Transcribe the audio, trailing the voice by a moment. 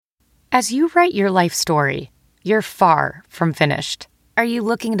As you write your life story, you're far from finished. Are you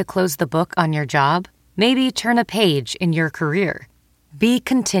looking to close the book on your job? Maybe turn a page in your career? Be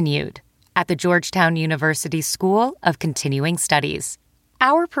continued at the Georgetown University School of Continuing Studies.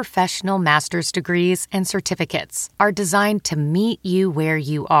 Our professional master's degrees and certificates are designed to meet you where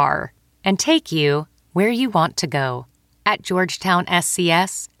you are and take you where you want to go. At Georgetown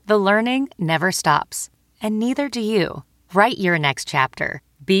SCS, the learning never stops, and neither do you. Write your next chapter.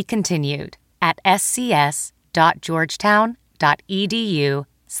 Be continued at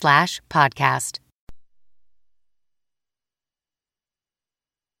scs.georgetown.edu/podcast.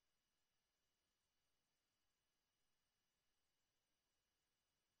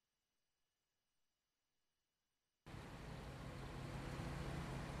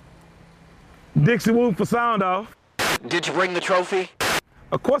 Dixie Woo for sound off. Did you bring the trophy?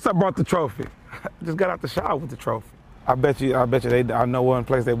 Of course I brought the trophy. I just got out the shower with the trophy. I bet you I know one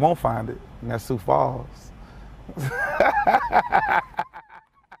place they won't find it, and that's Sioux Falls.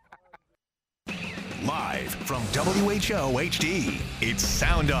 Live from WHO HD, it's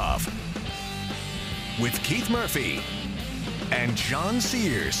Sound Off with Keith Murphy and John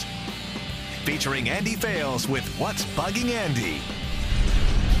Sears, featuring Andy Fales with What's Bugging Andy.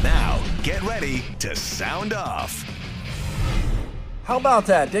 Now, get ready to sound off. How about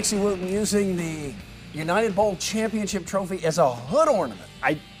that? Dixie Wooten using the United Bowl Championship trophy as a hood ornament.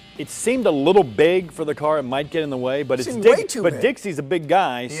 It seemed a little big for the car. It might get in the way, but it's way too big. Dixie's a big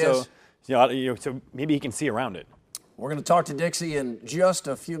guy, He so is. so maybe he can see around it. We're going to talk to Dixie in just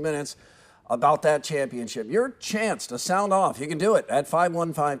a few minutes about that championship. Your chance to sound off. You can do it at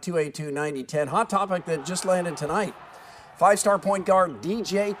 515-282-9010. Hot topic that just landed tonight. Five-star point guard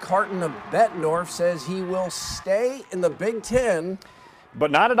DJ Carton of Bettendorf says he will stay in the Big Ten. But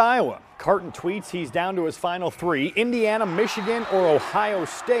not at Iowa. Carton tweets he's down to his final three: Indiana, Michigan, or Ohio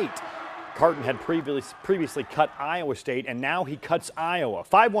State. Carton had previously cut Iowa State, and now he cuts Iowa.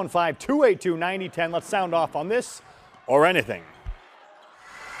 515-282-9010. Let's sound off on this or anything.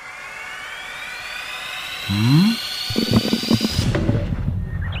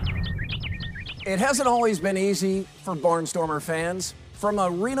 It hasn't always been easy for Barnstormer fans. From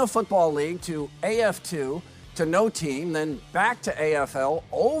Arena Football League to AF2 to no team, then back to AFL,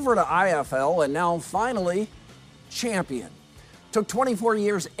 over to IFL, and now finally champion. Took 24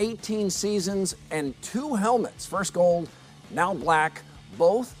 years, 18 seasons, and 2 helmets. First gold, now black,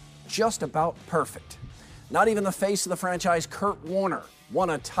 both just about perfect. Not even the face of the franchise, Kurt Warner, won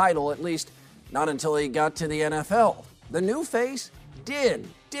a title, at least not until he got to the NFL. The new face did,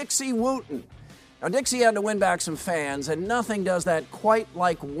 Dixie Wooten. Now, Dixie had to win back some fans, and nothing does that quite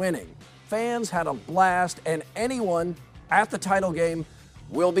like winning. Fans had a blast, and anyone at the title game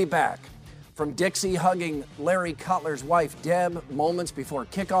will be back. From Dixie hugging Larry Cutler's wife, Deb, moments before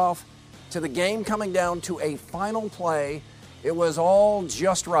kickoff, to the game coming down to a final play, it was all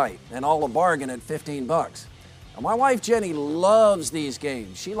just right and all a bargain at $15. Now, my wife, Jenny, loves these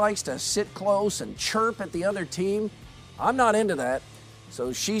games. She likes to sit close and chirp at the other team. I'm not into that.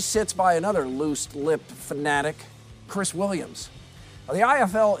 So she sits by another loose-lipped fanatic, Chris Williams. Now, the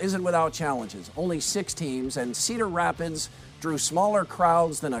IFL isn't without challenges. Only 6 teams, and Cedar Rapids drew smaller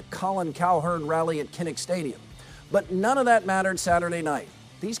crowds than a Colin Cowherd rally at Kinnick Stadium. But none of that mattered Saturday night.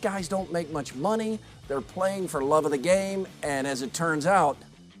 These guys don't make much money. They're playing for love of the game, and as it turns out,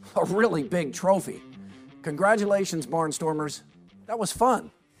 a really big trophy. Congratulations, Barnstormers. That was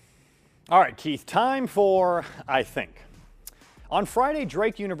fun. All right, Keith, time for I Think. On Friday,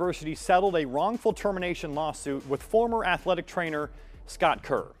 Drake University settled a wrongful termination lawsuit with former athletic trainer Scott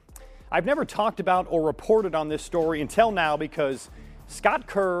Kerr. I've never talked about or reported on this story until now because Scott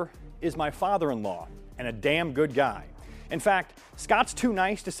Kerr is my father-in-law and a damn good guy. In fact, Scott's too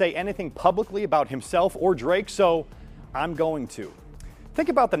nice to say anything publicly about himself or Drake, so I'm going to. Think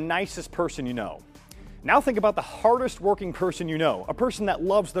about the nicest person you know. Now think about the hardest working person you know, a person that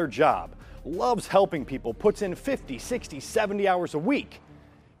loves their job, loves helping people, puts in 50, 60, 70 hours a week.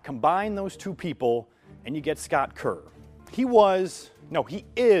 Combine those two people and you get Scott Kerr. He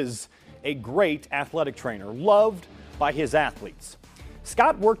is a great athletic trainer, loved by his athletes.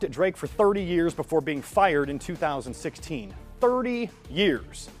 Scott worked at Drake for 30 years before being fired in 2016. 30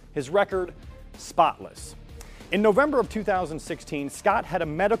 years. His record, spotless. In November of 2016, Scott had a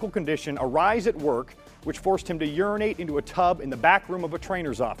medical condition arise at work which forced him to urinate into a tub in the back room of a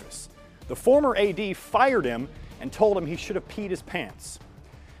trainer's office. The former AD fired him and told him he should have peed his pants.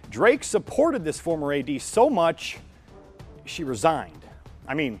 Drake supported this former AD so much, she resigned.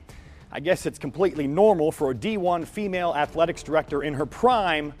 I guess it's completely normal for a D1 female athletics director in her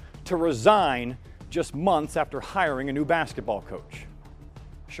prime to resign just months after hiring a new basketball coach.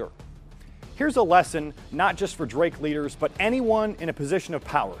 Sure. Here's a lesson not just for Drake leaders, but anyone in a position of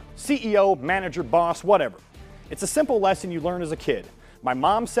power, CEO, manager, boss, whatever. It's a simple lesson you learn as a kid. My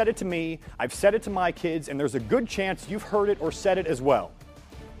mom said it to me, I've said it to my kids, and there's a good chance you've heard it or said it as well.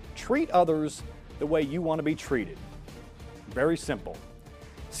 Treat others the way you want to be treated. Very simple.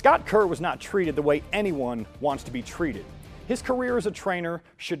 Scott Kerr was not treated the way anyone wants to be treated. His career as a trainer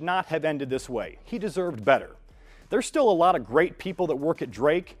should not have ended this way. He deserved better. There's still a lot of great people that work at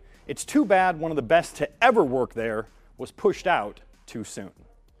Drake. It's too bad one of the best to ever work there was pushed out too soon.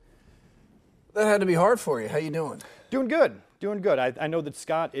 That had to be hard for you. How you doing? Doing good. I know that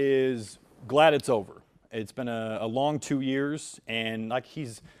Scott is glad it's over. It's been a long 2 years, and like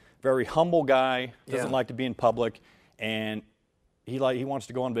he's a very humble guy, doesn't like to be in public, and he wants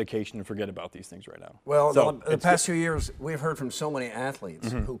to go on vacation and forget about these things right now. Well, the past 2 years, we've heard from so many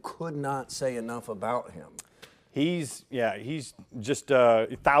athletes who could not say enough about him. He's just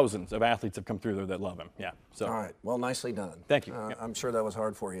thousands of athletes have come through there that love him. Yeah. So. All right. Well, nicely done. Thank you. I'm sure that was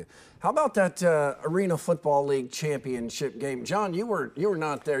hard for you. How about that Arena Football League championship game, John? You were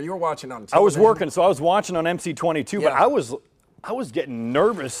not there. You were watching on television. I was working, so I was watching on MC22, but I was getting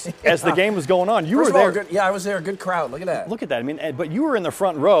nervous as the game was going on. You were there. I was there. Good crowd. Look at that. Look at that. I mean, but you were in the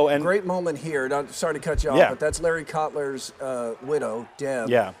front row. And great moment here. Sorry to cut you off, but that's Larry Kotler's widow, Deb.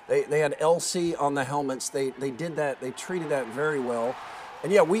 Yeah. They had LC on the helmets. They did that. They treated that very well.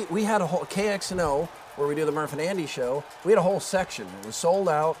 And yeah, we had a whole KXNO where we do the Murph and Andy show. We had a whole section. It was sold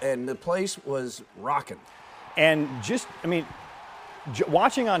out, and the place was rocking. And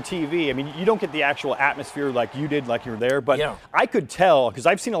watching on TV, I mean, you don't get the actual atmosphere like you did, like you were there, but I could tell, because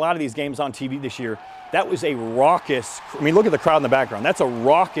I've seen a lot of these games on TV this year, that was a raucous, I mean, look at the crowd in the background. That's a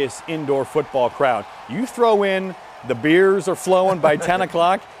raucous indoor football crowd. You throw in the beers are flowing by 10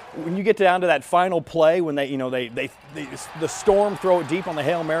 o'clock. When you get down to that final play, when the Storm throw it deep on the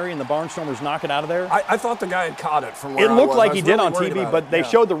Hail Mary and the Barnstormers knock it out of there. I thought the guy had caught it from where it looked like he did really on TV, but they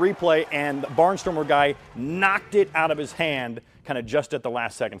showed the replay, and the Barnstormer guy knocked it out of his hand kind of just at the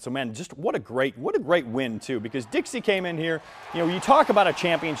last second. So, man, just what a great win, too, because Dixie came in here. You talk about a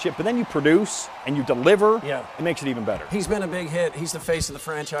championship, but then you produce and you deliver. Yeah. It makes it even better. He's been a big hit. He's the face of the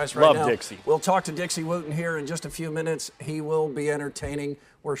franchise right now. Love Dixie. We'll talk to Dixie Wooten here in just a few minutes. He will be entertaining,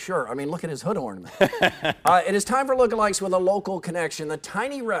 we're sure. I mean, look at his hood ornament. It is time for Lookalikes with a local connection. The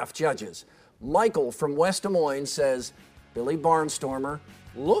Tiny Ref judges. Michael from West Des Moines says Billy Barnstormer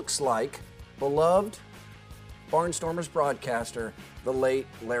looks like beloved Barnstormers broadcaster, the late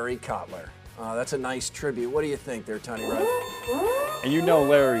Larry Kotler. That's a nice tribute. What do you think there, Tiny Ref? And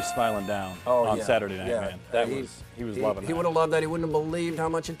Larry's smiling down on Saturday night, man. He was loving that. He would have loved that. He wouldn't have believed how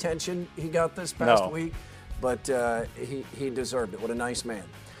much attention he got this past week, but he deserved it. What a nice man.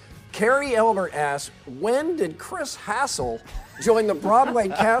 Carrie Elbert asks, when did Chris Hassel join the Broadway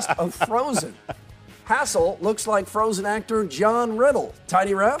cast of Frozen? Hassel looks like Frozen actor John Riddle.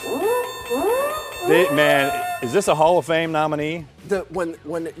 Tiny Ref? Man, is this a Hall of Fame nominee?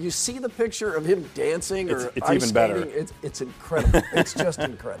 When you see the picture of him dancing or it's ice even skating, better. It's incredible. It's just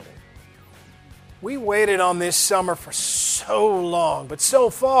incredible. We waited on this summer for so long, but so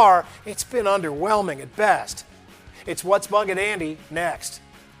far, it's been underwhelming at best. It's What's Bugging Andy next.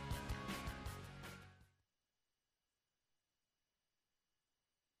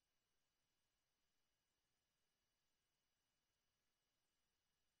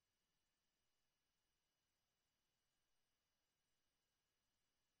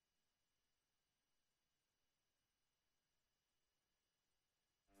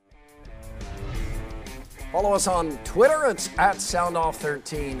 Follow us on Twitter. It's at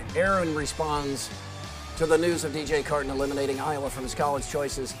SoundOff13. Aaron responds to the news of DJ Carton eliminating Iowa from his college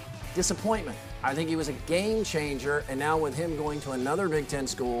choices. Disappointment. I think he was a game changer, and now with him going to another Big Ten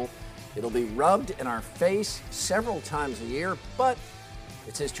school, it'll be rubbed in our face several times a year, but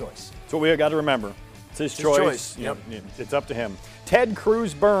it's his choice. That's what we got to remember. It's his choice. Yep. It's up to him. Ted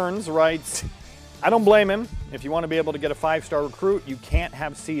Cruz Burns writes, I don't blame him. If you want to be able to get a 5-star recruit, you can't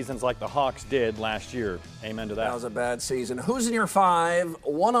have seasons like the Hawks did last year. Amen to that. That was a bad season. Who's in your 5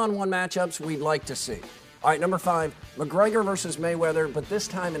 one-on-one matchups we'd like to see? All right, number 5, McGregor versus Mayweather, but this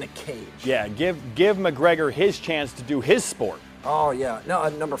time in a cage. Yeah, give McGregor his chance to do his sport. Oh, yeah. No,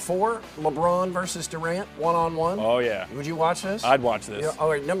 number 4, LeBron versus Durant, one-on-one. Oh, yeah. Would you watch this? I'd watch this. Yeah, all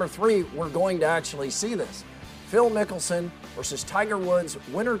right, number 3, we're going to actually see this. Phil Mickelson versus Tiger Woods,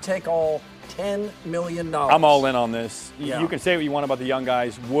 winner take all, $10 million. I'm all in on this. Yeah. You can say what you want about the young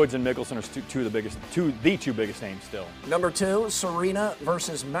guys. Woods and Mickelson are the two biggest names still. Number 2, Serena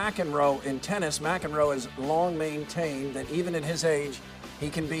versus McEnroe in tennis. McEnroe has long maintained that even at his age, he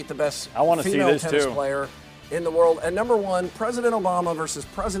can beat the best I want to see female this tennis too. player. in the world. And number one, President Obama versus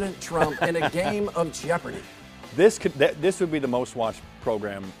President Trump in a game of Jeopardy. This would be the most watched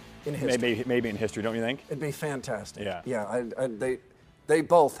program in history. Maybe in history, don't you think? It'd be fantastic. Yeah. Yeah. They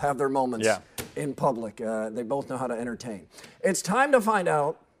both have their moments in public. They both know how to entertain. It's time to find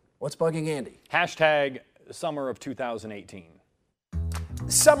out what's bugging Andy. Hashtag summer of 2018.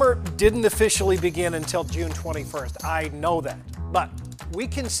 Summer didn't officially begin until June 21st. I know that. But we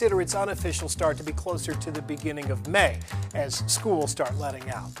consider its unofficial start to be closer to the beginning of May as schools start letting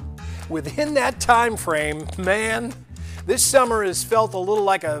out. Within that time frame, man, this summer has felt a little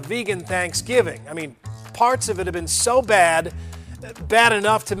like a vegan Thanksgiving. I mean, parts of it have been so bad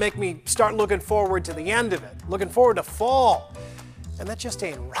enough to make me start looking forward to the end of it, looking forward to fall. And that just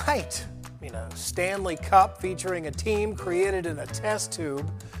ain't right. I mean, a Stanley Cup featuring a team created in a test tube,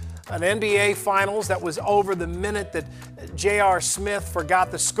 an NBA Finals that was over the minute that J.R. Smith forgot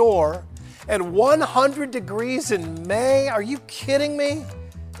the score, and 100 degrees in May? Are you kidding me?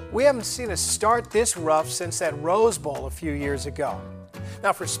 We haven't seen a start this rough since that Rose Bowl a few years ago.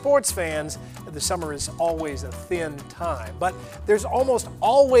 Now, for sports fans, the summer is always a thin time, but there's almost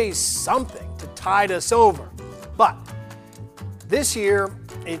always something to tide us over. But this year,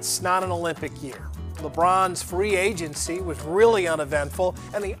 it's not an Olympic year. LeBron's free agency was really uneventful,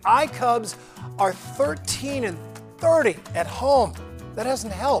 and the iCubs are 13-30 at home. That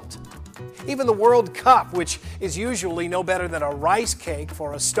hasn't helped. Even the World Cup, which is usually no better than a rice cake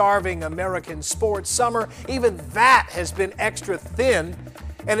for a starving American sports summer, even that has been extra thin.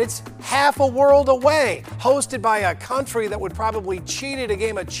 And it's half a world away, hosted by a country that would probably cheat at a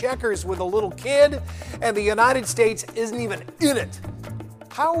game of checkers with a little kid, and the United States isn't even in it.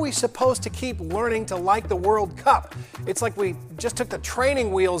 How are we supposed to keep learning to like the World Cup? It's like we just took the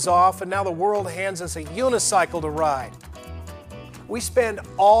training wheels off and now the world hands us a unicycle to ride. We spend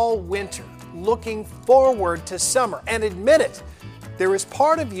all winter looking forward to summer, and admit it, there is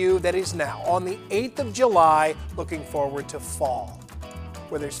part of you that is now, on the 8th of July, looking forward to fall,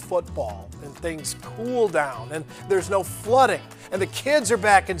 where there's football and things cool down and there's no flooding and the kids are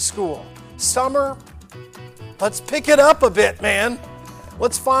back in school. Summer, let's pick it up a bit, man.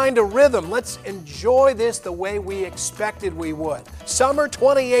 Let's find a rhythm. Let's enjoy this the way we expected we would. Summer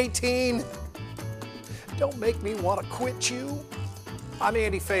 2018, don't make me want to quit you. I'm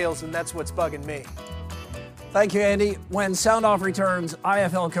Andy Fales, and that's what's bugging me. Thank you, Andy. When Sound Off returns,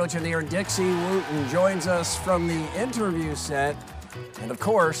 IFL Coach of the Year Dixie Wooten joins us from the interview set. And of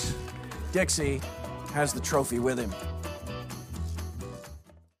course, Dixie has the trophy with him.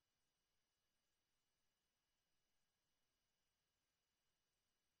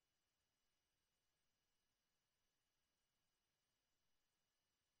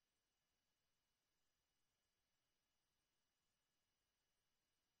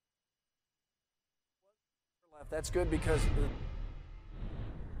 That's good because...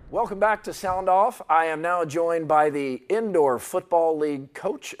 Welcome back to Sound Off. I am now joined by the Indoor Football League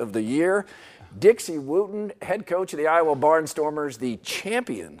Coach of the Year, Dixie Wooten, head coach of the Iowa Barnstormers, the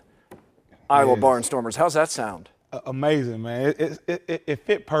champion Iowa Barnstormers. How's that sound? Amazing, man. It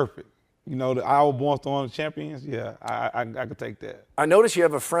fit perfect. You know, the Iowa Barnstormers champions, yeah, I could take that. I notice you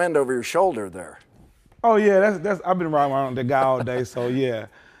have a friend over your shoulder there. Oh, yeah, that's I've been riding around the guy all day, so yeah.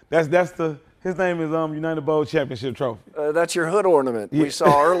 His name is United Bowl Championship Trophy. That's your hood ornament we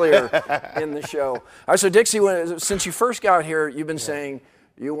saw earlier in the show. All right, so Dixie, since you first got here, you've been saying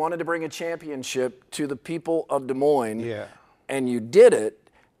you wanted to bring a championship to the people of Des Moines, and you did it.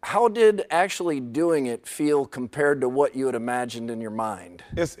 How did actually doing it feel compared to what you had imagined in your mind?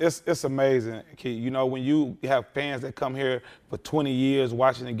 It's amazing, Keith. You know, when you have fans that come here for 20 years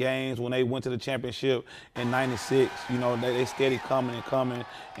watching the games, when they went to the championship in '96, you know, they steady coming and coming,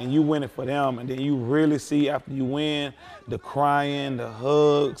 and you win it for them, and then you really see after you win the crying, the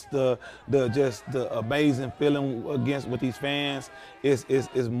hugs, the amazing feeling with these fans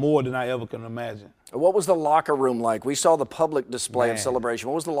is more than I ever can imagine. What was the locker room like? We saw the public display of celebration.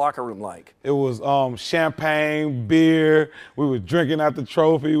 What was the locker room like? It was champagne, beer. We were drinking out the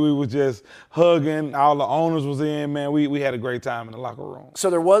trophy. We were just hugging. All the owners was in, man. We had a great time in the locker room. So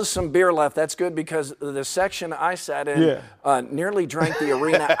there was some beer left. That's good because the section I sat in nearly drank the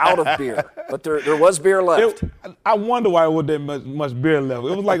arena out of beer. But there was beer left. I wonder why it wasn't that much beer left.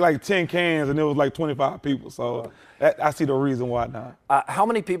 It was like 10 cans and it was like 25 people. So I see the reason why not. How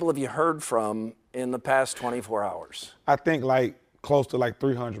many people have you heard from in the past 24 hours? I think like close to like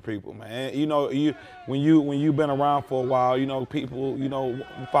 300 people, man. You know, when you've been around for a while, you know, people, you know,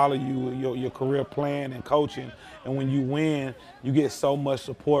 follow you, your career plan and coaching. And when you win, you get so much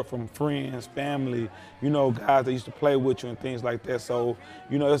support from friends, family, you know, guys that used to play with you and things like that. So,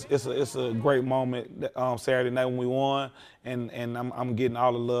 you know, it's a great moment Saturday night when we won, and I'm getting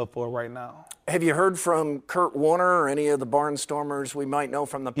all the love for it right now. Have you heard from Kurt Warner or any of the Barnstormers we might know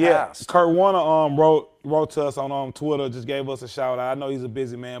from the Yeah, past? Kurt Warner wrote to us on Twitter, just gave us a shout out. I know he's a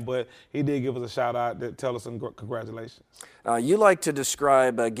busy man, but he did give us a shout out to tell us some congratulations. You like to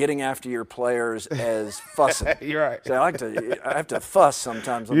describe getting after your players as fussing. You're right. So I have to fuss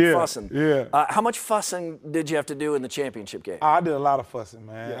sometimes. I'm fussing. Yeah. How much fussing did you have to do in the championship game? I did a lot of fussing,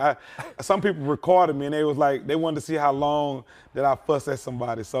 man. Yeah. Some people recorded me, and they was like, they wanted to see how long that I fussed at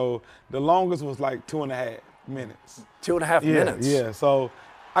somebody. So the longest was like 2.5 minutes. 2.5 minutes? Yeah. So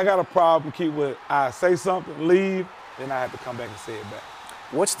I got a problem, Keith, with I say something, leave, then I have to come back and say it back.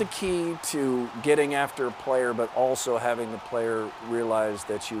 What's the key to getting after a player but also having the player realize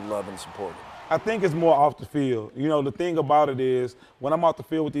that you love and support him? I think it's more off the field. You know, the thing about it is when I'm off the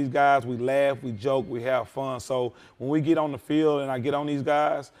field with these guys, we laugh, we joke, we have fun. So when we get on the field and I get on these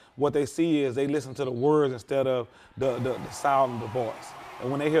guys, what they see is they listen to the words instead of the sound of the voice.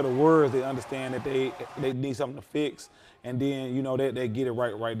 And when they hear the words, they understand that they need something to fix, and then, you know, they get it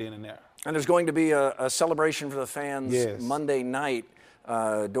right then and there. And there's going to be a celebration for the fans Monday night.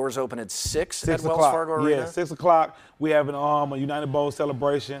 Doors open at 6 at Wells Fargo Arena? Yeah, 6 o'clock. We have a United Bowl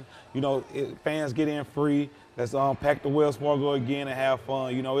celebration. You know, fans get in free. Let's pack the Wells Fargo again and have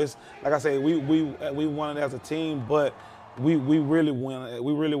fun. You know, it's like I say, we won it as a team, but we really won.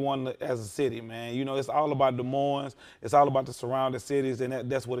 We really won it as a city, man. You know, it's all about Des Moines. It's all about the surrounding cities, and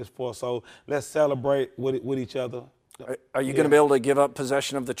that's what it's for. So let's celebrate with each other. Are you going to be able to give up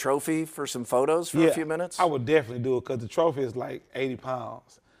possession of the trophy for some photos for a few minutes? I would definitely do it because the trophy is like 80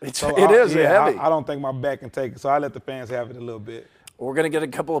 pounds. It is heavy. I don't think my back can take it, so I let the fans have it a little bit. We're going to get a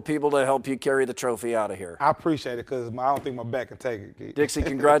couple of people to help you carry the trophy out of here. I appreciate it because I don't think my back can take it. Dixie,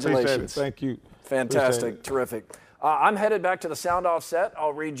 congratulations. Thank you. Fantastic. Terrific. I'm headed back to the Sound Off set.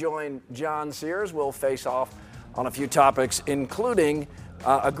 I'll rejoin John Sears. We'll face off on a few topics, including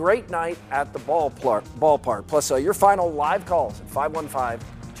a great night at the ballpark. Plus, your final live calls at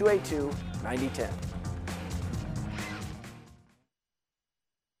 515-282-9010.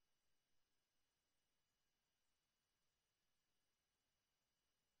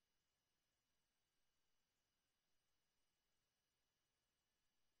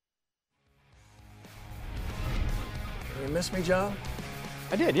 You miss me, John?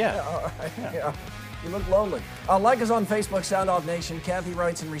 I did, yeah. All right. Yeah. You look lonely. Like us on Facebook, Sound Off Nation. Kathy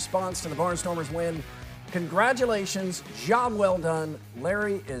writes, in response to the Barnstormers win, congratulations, job well done.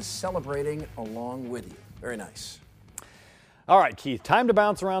 Larry is celebrating along with you. Very nice. All right, Keith, time to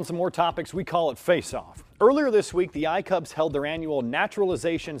bounce around some more topics. We call it Face Off. Earlier this week, the iCubs held their annual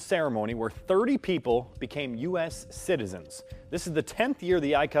naturalization ceremony where 30 people became U.S. citizens. This is the 10th year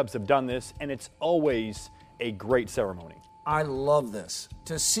the iCubs have done this, and it's always a great ceremony. I love this.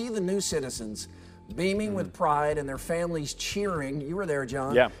 To see the new citizens beaming with pride and their families cheering. You were there,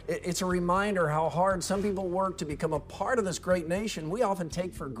 John. Yeah. It's a reminder how hard some people work to become a part of this great nation we often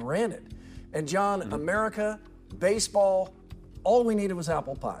take for granted. And John, America, baseball, all we needed was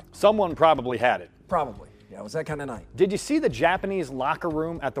apple pie. Someone probably had it. Probably. Yeah, it was that kind of night. Did you see the Japanese locker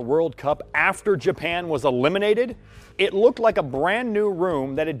room at the World Cup after Japan was eliminated? It looked like a brand new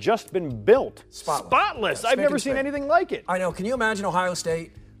room that had just been built. Spotless. I've never seen anything like it. I know. Can you imagine Ohio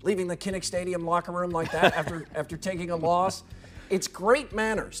State leaving the Kinnick Stadium locker room like that after taking a loss? It's great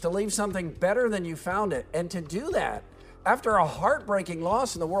manners to leave something better than you found it, and to do that after a heartbreaking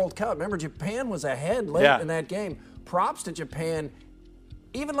loss in the World Cup. Remember, Japan was ahead late in that game. Props to Japan.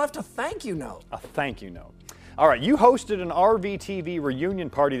 Even left a thank you note. A thank you note. All right, you hosted an RVTV reunion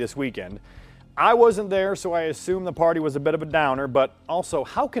party this weekend. I wasn't there, so I assume the party was a bit of a downer, but also,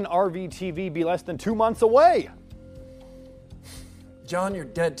 how can RVTV be less than 2 months away? John, you're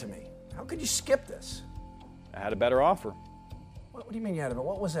dead to me. How could you skip this? I had a better offer. What do you mean you had a better?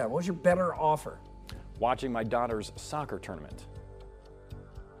 What was that? What was your better offer? Watching my daughter's soccer tournament.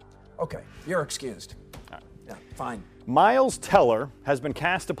 Okay, you're excused. Right. Yeah, fine. Miles Teller has been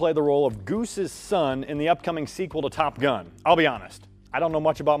cast to play the role of Goose's son in the upcoming sequel to Top Gun. I'll be honest, I don't know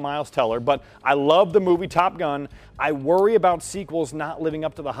much about Miles Teller, but I love the movie Top Gun. I worry about sequels not living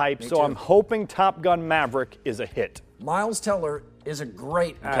up to the hype, so I'm hoping Top Gun Maverick is a hit. Miles Teller is a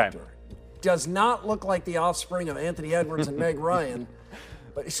great actor. Does not look like the offspring of Anthony Edwards and Meg Ryan.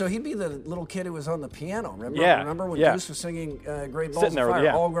 But so he'd be the little kid who was on the piano. Remember when Goose was singing Great Balls of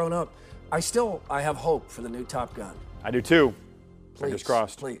Fire, all grown up. I have hope for the new Top Gun. I do too. Fingers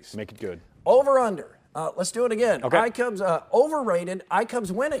crossed. Please. Make it good. Over under. Let's do it again. Okay. iCubs overrated.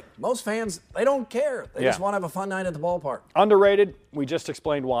 iCubs winning. Most fans, they don't care. They just want to have a fun night at the ballpark. Underrated. We just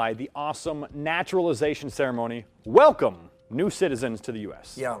explained why. The awesome naturalization ceremony. Welcome new citizens to the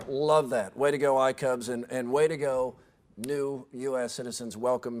U.S. Yeah, love that. Way to go, iCubs, and way to go, new U.S. citizens.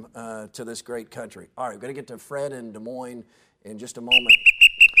 Welcome to this great country. All right, we're going to get to Fred in Des Moines in just a moment.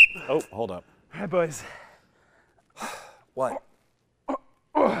 Oh, hold up. Hi, boys. What?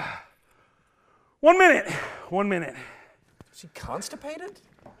 1 minute. 1 minute. Is he constipated?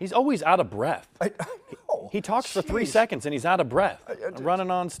 He's always out of breath. I know. He talks for 3 Jeez. seconds and he's out of breath.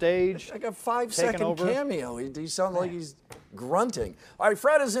 Running on stage. Like a 5-second taking over. cameo. He sounds like he's grunting. All right,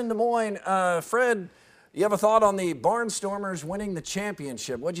 Fred is in Des Moines. Fred, you have a thought on the Barnstormers winning the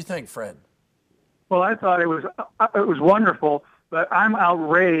championship. What'd you think, Fred? Well, I thought it was wonderful, but I'm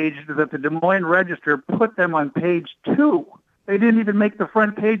outraged that the Des Moines Register put them on page 2. They didn't even make the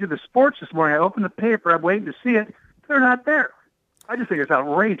front page of the sports this morning. I opened the paper. I'm waiting to see it. They're not there. I just think it's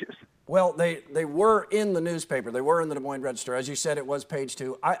outrageous. Well, they were in the newspaper. They were in the Des Moines Register. As you said, it was page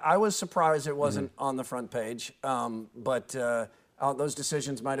 2. I was surprised it wasn't on the front page, but those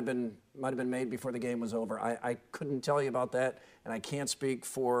decisions might have been made before the game was over. I couldn't tell you about that, and I can't speak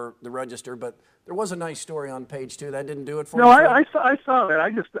for the Register, but there was a nice story on page 2. That didn't do it for me. No, I saw that.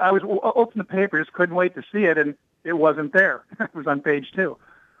 I was opened the paper, just couldn't wait to see it, and it wasn't there. It was on page 2.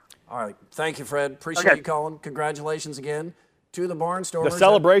 All right. Thank you, Fred. Appreciate you calling. Congratulations again to the Barnstormers. The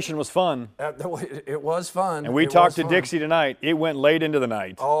celebration was fun. It was fun. And we talked to Dixie tonight. It went late into the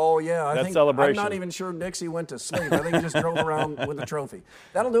night. Oh, yeah. That celebration. I'm not even sure Dixie went to sleep. I think he just drove around with the trophy.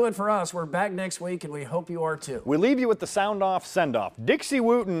 That'll do it for us. We're back next week, and we hope you are too. We leave you with the sound-off send-off. Dixie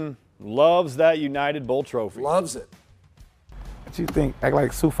Wooten loves that United Bowl trophy. Loves it. What you think? Act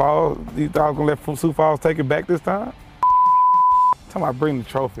like Sioux Falls? You thought I was going to let Sioux Falls take it back this time? Talking about bring the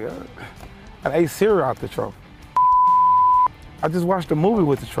trophy. I ate cereal out the trophy. I just watched a movie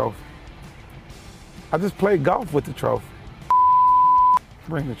with the trophy. I just played golf with the trophy.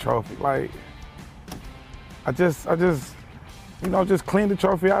 Bring the trophy. Like, I just just cleaned the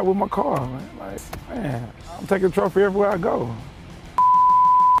trophy out with my car, man. Like, man, I'm taking the trophy everywhere I go.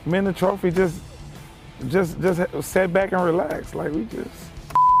 Me and the trophy just sat back and relaxed. Like, we just.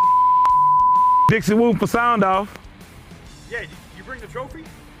 Dixie Wooten for sound off. Yeah, you bring the trophy?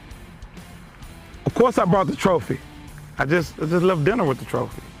 Of course I brought the trophy. I just left dinner with the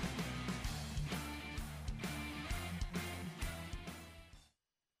trophy.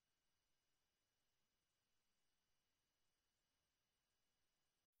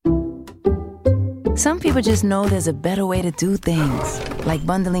 Some people just know there's a better way to do things, like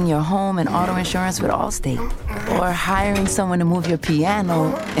bundling your home and auto insurance with Allstate, or hiring someone to move your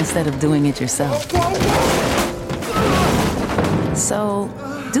piano instead of doing it yourself. So,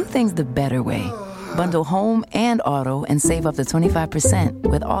 do things the better way. Bundle home and auto and save up to 25%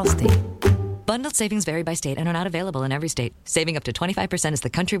 with Allstate. Bundled savings vary by state and are not available in every state. Saving up to 25% is the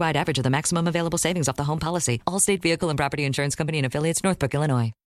countrywide average of the maximum available savings off the home policy. Allstate Vehicle and Property Insurance Company and Affiliates, Northbrook, Illinois.